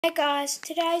Hey guys,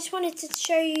 today I just wanted to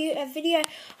show you a video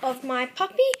of my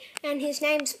puppy, and his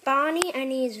name's Barney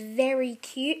and he is very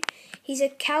cute. He's a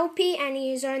Kelpie and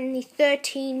he is only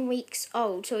 13 weeks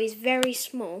old, so he's very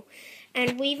small,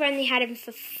 and we've only had him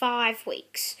for 5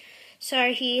 weeks.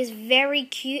 So he is very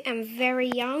cute and very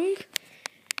young,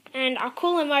 and I'll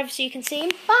call him over so you can see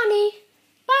him. Barney!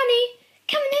 Barney!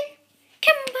 Come on in!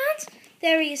 Come on, Barnes!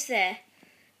 There he is there.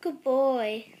 Good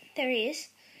boy. There he is.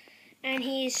 And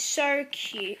he is so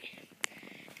cute.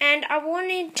 And I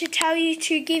wanted to tell you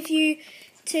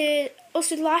to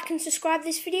also like and subscribe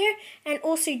this video, and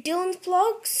also Dylan's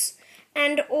vlogs,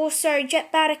 and also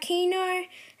Jet Baldacchino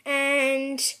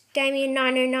and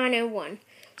Damien90901.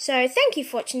 So thank you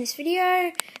for watching this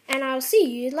video, and I'll see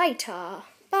you later.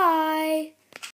 Bye.